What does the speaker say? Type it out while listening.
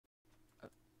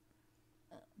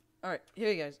Alright,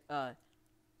 here you guys.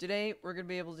 Today we're gonna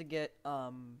be able to get,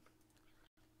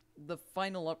 the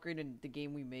final upgrade in the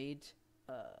game we made.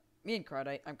 Me and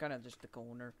Krodite, I'm kind of just the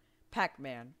co-owner.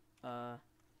 Pac-Man. So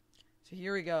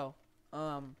here we go.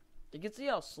 You can see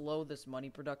how slow this money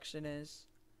production is.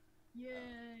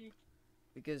 Yay!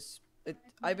 Because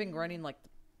I've been grinding like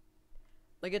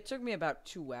it took me about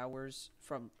 2 hours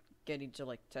from getting to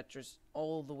like Tetris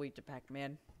all the way to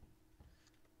Pac-Man.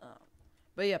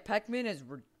 But yeah, Pac-Man is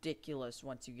ridiculous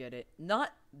once you get it.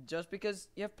 Not just because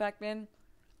you have Pac-Man.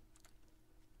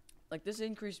 Like this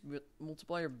increased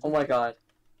multiplier. Oh my god.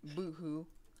 Boo-hoo.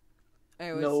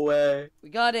 Anyways, No way. we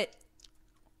got it.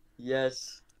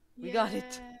 Yes. We got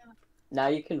it. Now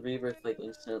you can rebirth like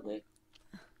instantly.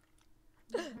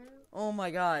 Oh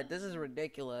my god, this is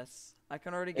ridiculous. I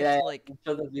can already get Yeah, to like.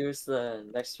 show the viewers the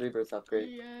next rebirth upgrade.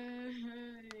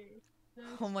 Yay!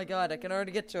 Oh my god, I can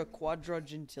already get to a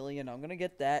quadrigentillion. I'm gonna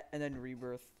get that and then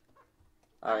rebirth.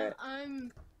 Alright.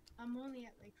 I'm only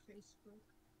at like Facebook.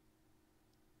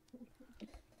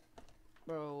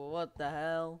 Bro, what the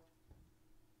hell?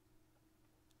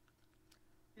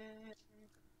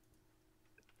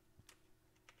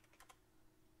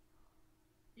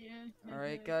 Yeah.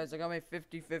 Alright guys, I got my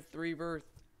 55th rebirth.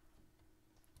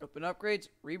 Open upgrades,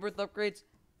 rebirth upgrades.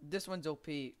 This one's OP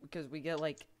because we get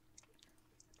like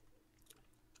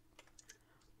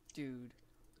Dude.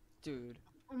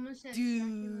 Almost at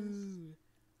Dude.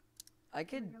 I'm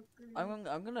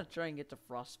gonna try and get to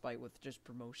frostbite with just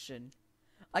promotion.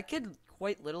 I could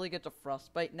quite literally get to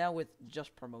frostbite now with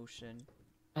just promotion.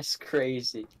 That's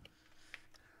crazy.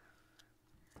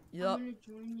 Yup. I'm gonna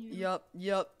join you.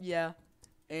 Yup, yeah.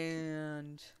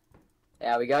 And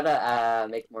Yeah, we gotta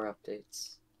make more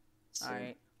updates.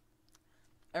 alright.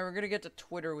 And we're gonna get to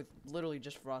Twitter with literally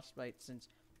just frostbite since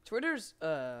Twitter's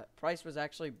price was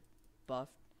actually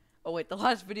buffed. Oh wait, the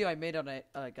last video I made on it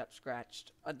got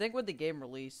scratched. I think when the game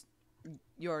released,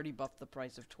 you already buffed the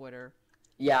price of Twitter.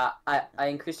 Yeah, I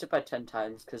increased it by 10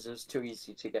 times because it was too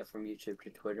easy to get from YouTube to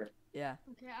Twitter. Yeah.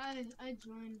 Okay, I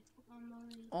joined.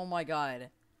 Oh my god.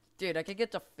 Dude, I could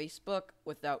get to Facebook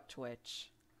without Twitch.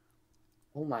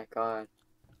 Oh my god.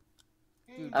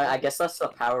 Dude, I guess that's the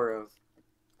power of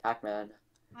Pac-Man.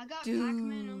 I got Dude,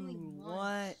 Pac-Man only once.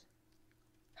 what?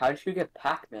 How did you get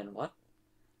Pac-Man? What?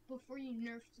 Before you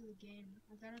nerfed the game,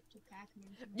 I got up to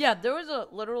Pac-Man. Yeah, there was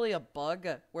literally a bug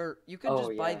where you could Oh,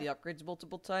 just buy yeah. the upgrades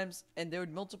multiple times, and they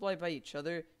would multiply by each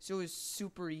other, so it was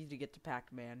super easy to get to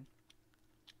Pac-Man.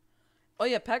 Oh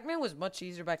yeah, Pac-Man was much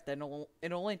easier back then.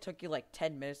 It only took you like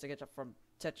 10 minutes to get from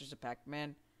Tetris to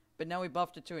Pac-Man, but now we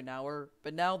buffed it to an hour.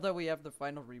 But now that we have the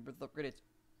final rebirth upgrade, it's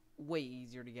way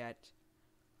easier to get.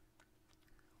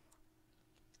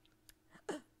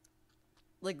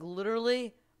 Like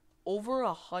literally over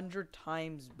 100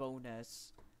 times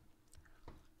bonus.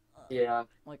 Yeah.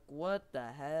 Like what the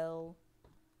hell?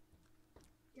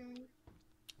 Okay,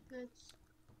 that's.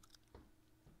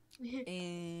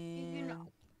 And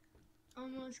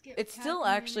Almost get. it still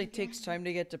Pac-Man actually again. takes time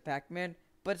to get to Pac-Man,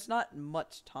 but it's not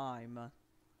much time.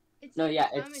 No, yeah,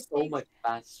 time it's it so takes- much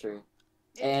faster.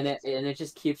 it And takes- it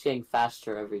just keeps getting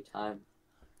faster every time.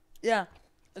 Yeah,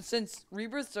 since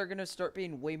rebirths are gonna start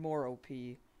being way more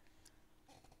OP.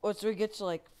 Once we get to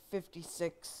like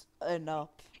 56 and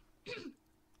up.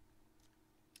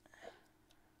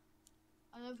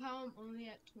 I love how I'm only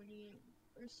at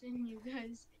 28%. You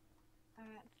guys are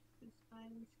at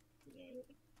 55. Yay.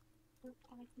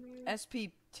 Pac-Man.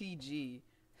 SPTG.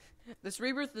 This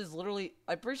rebirth is literally.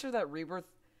 I'm pretty sure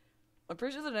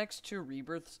the next 2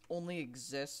 rebirths only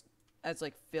exist as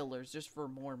like fillers just for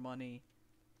more money.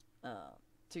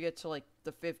 To get to like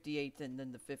the 58th and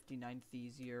then the 59th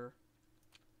easier.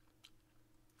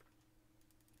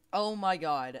 Oh my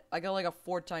god, I got like a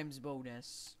 4 times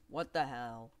bonus. What the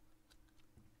hell?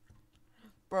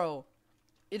 Bro,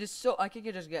 it is so. I could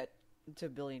just get to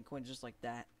 1 billion coins just like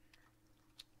that.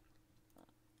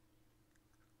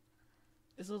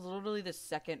 This is literally the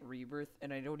 2nd rebirth,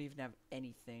 and I don't even have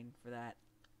anything for that.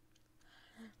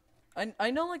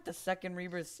 I know like the 2nd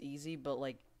rebirth's easy, but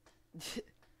like,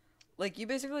 like you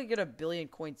basically get 1 billion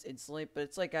coins instantly, but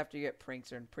it's like after you get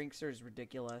Prankster, and Prankster is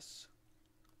ridiculous.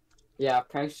 Yeah,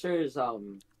 pranksters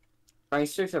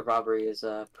of robbery is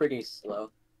pretty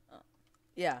slow.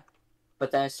 Yeah.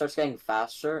 But then it starts getting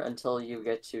faster until you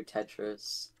get to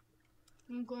Tetris.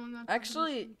 I'm going up.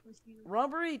 Actually,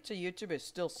 robbery to YouTube is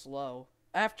still slow.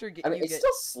 After I mean, it's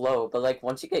still slow, but like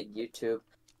once you get YouTube,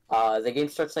 the game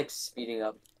starts like speeding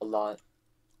up a lot.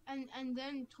 And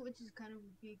then Twitch is kind of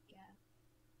a big gap.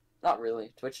 Not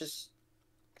really. Twitch is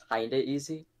kinda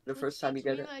easy the first time you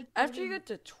get it. Like after you get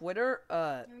to Twitter,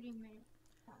 30 minutes.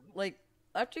 like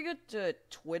after you get to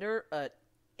Twitter,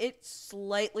 it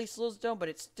slightly slows down, but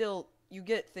it's still, you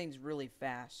get things really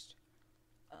fast.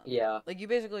 Yeah. Like, you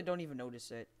basically don't even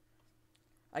notice it.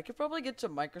 I could probably get to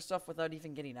Microsoft without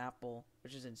even getting Apple,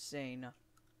 which is insane.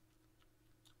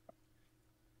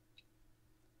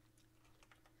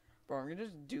 Bro, I'm gonna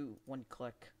just do one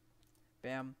click.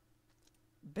 Bam.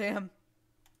 Bam.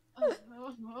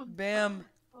 Bam.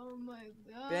 Oh my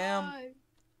god. Bam.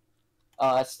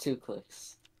 That's 2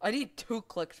 clicks. I need 2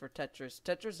 clicks for Tetris.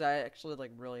 Tetris is actually,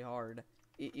 like, really hard.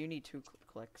 You need 2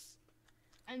 clicks.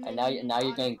 And then now, you now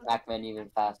you're just getting autoclick Pac-Man even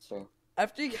faster.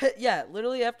 After you get, yeah,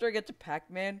 literally after I get to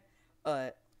Pac-Man,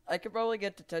 I could probably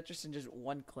get to Tetris in just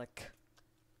 1 click.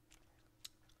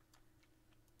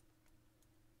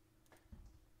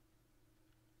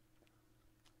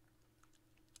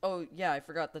 Oh, yeah, I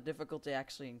forgot the difficulty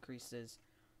actually increases.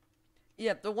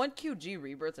 Yeah, the 1QG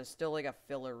rebirth is still like a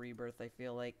filler rebirth, I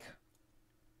feel like.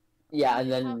 Yeah,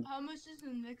 and then how much does the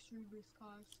next rebirth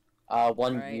cost?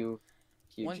 1 Alright.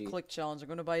 UQG. 1 click challenge. I'm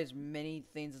gonna buy as many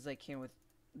things as I can with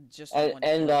just And, 1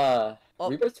 and click. Oh.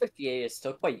 Rebirth 58 is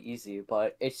still quite easy,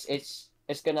 but it's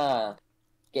gonna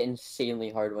get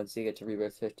insanely hard once you get to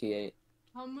Rebirth 58.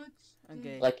 How much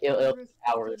Okay. Like it'll Rebirth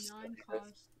take hours. 59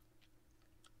 cost?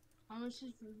 How much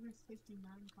does Rebirth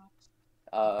 59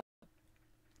 cost?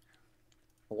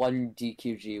 1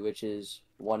 DQG, which is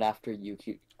 1 after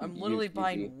UQ. I'm literally UQG.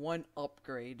 buying 1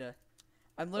 upgrade.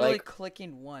 I'm literally Like-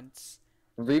 clicking once.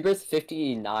 Rebirth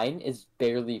 59 is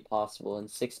barely possible, and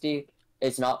 60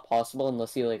 is not possible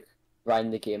unless you like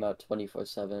grind the game out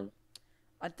 24/7.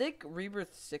 I think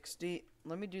Rebirth 60,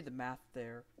 let me do the math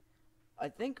there. I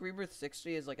think Rebirth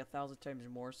 60 is like 1,000 times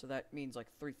more, so that means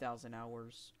like 3,000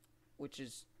 hours. Which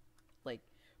is, like,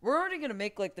 we're already gonna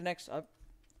make like the next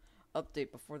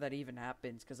update before that even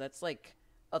happens, because that's like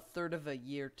a third of a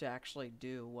year to actually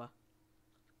do.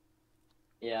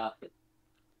 Yeah.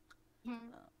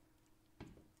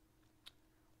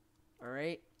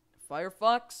 Alright,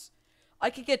 Firefox.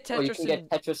 I could get Oh, you Tetris can in...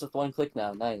 get Tetris with 1 click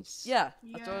now. Nice. Yeah,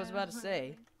 that's what I was about to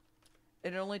say.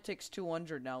 It only takes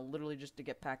 200 now, literally just to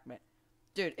get Pac-Man.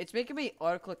 Dude, it's making me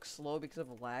autoclick slow because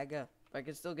of lag, but I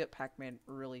can still get Pac-Man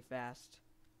really fast.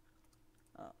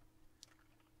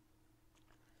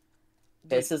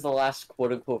 This is the last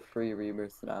quote-unquote free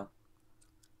Rebirth now.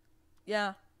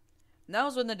 Yeah.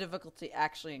 Now's when the difficulty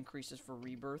actually increases for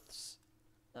rebirths.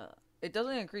 It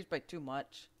doesn't increase by too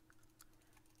much.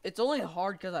 It's only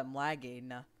hard because I'm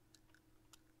lagging.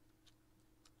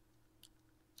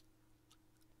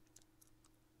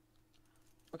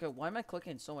 Okay, why am I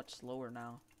clicking so much slower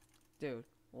now? Dude,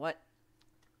 what?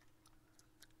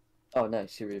 Oh,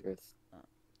 nice, you Rebirth.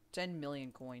 10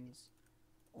 million coins.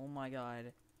 Oh my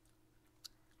god.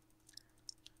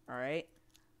 Alright.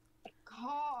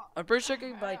 I'm pretty sure I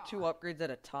can buy 2 upgrades at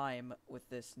a time with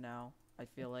this now, I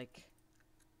feel like.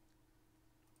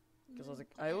 Because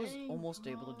I was almost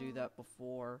able to do that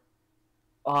before.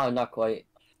 Oh, not quite.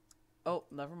 Oh,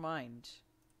 never mind.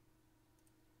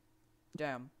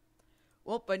 Damn.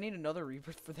 Well, I need another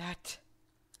rebirth for that.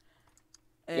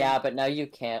 And Yeah, but now you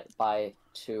can't buy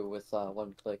 2 with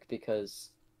 1 click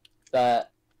because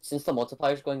since the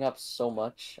multiplier is going up so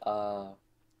much, what's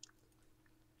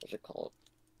it called?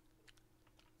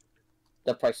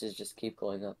 The prices just keep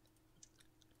going up.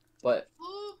 But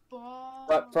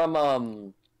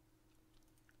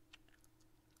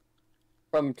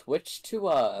from Twitch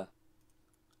to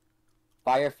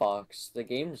Firefox, the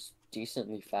game's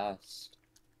decently fast.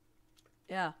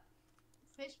 yeah.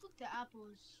 Facebook to Apple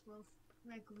is slow,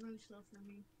 like really slow for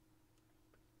me.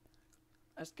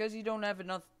 That's because you don't have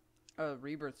enough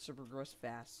rebirths to progress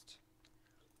fast.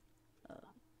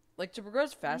 Like, to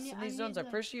progress fast in these zones, I'm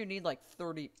pretty sure you need like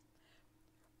 30...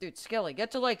 Dude, Skelly,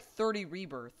 get to like 30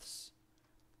 rebirths.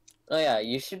 Oh yeah,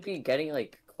 you should be getting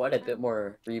like quite a bit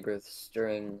more rebirths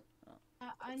during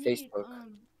I need Facebook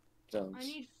zones. I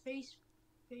need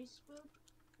Facebook.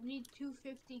 I need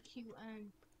 250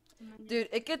 QN. Dude,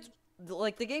 it gets...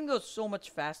 Like, the game goes so much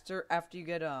faster after you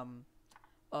get, a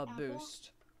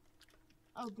boost.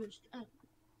 Oh, boost.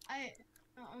 I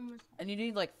almost... And you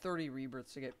need like 30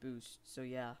 rebirths to get boost, so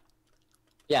yeah.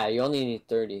 Yeah, you only need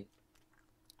 30.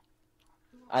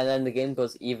 And then the game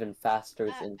goes even faster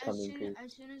with incoming group.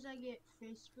 As soon as I get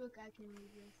Facebook, I can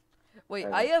rebirth. Wait,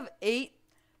 Right. I have 8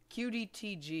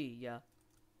 QDTG, yeah.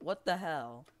 What the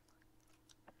hell?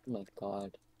 Oh my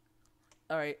god.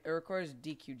 Alright, it requires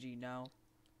DQG now,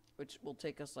 which will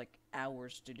take us like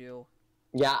hours to do.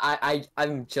 Yeah,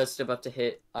 I'm just about to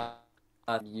hit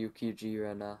UQG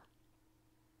right now.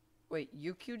 Wait,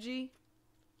 UQG?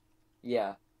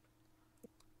 Yeah.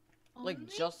 Like, Only?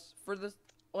 just for this?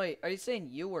 Wait, are you saying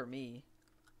you or me?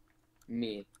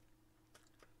 Me.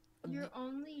 You're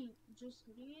only just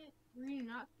hitting it? Were you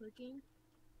not clicking?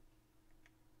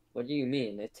 What do you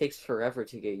mean? It takes forever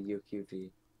to get UQG.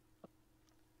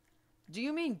 Do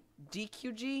you mean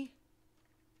DQG?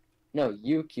 No,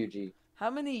 UQG. How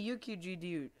many UQG do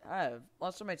you have?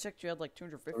 Last time I checked, you had like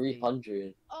 250.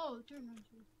 300. Oh, 300.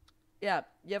 Yeah,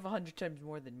 you have 100 times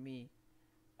more than me.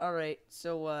 Alright,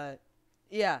 so,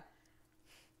 yeah.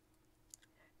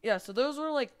 Yeah, so those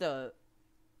were like the...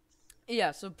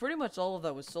 Yeah, so pretty much all of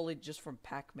that was solely just from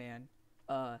Pac-Man.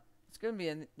 It's gonna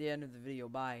be the end of the video.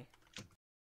 Bye.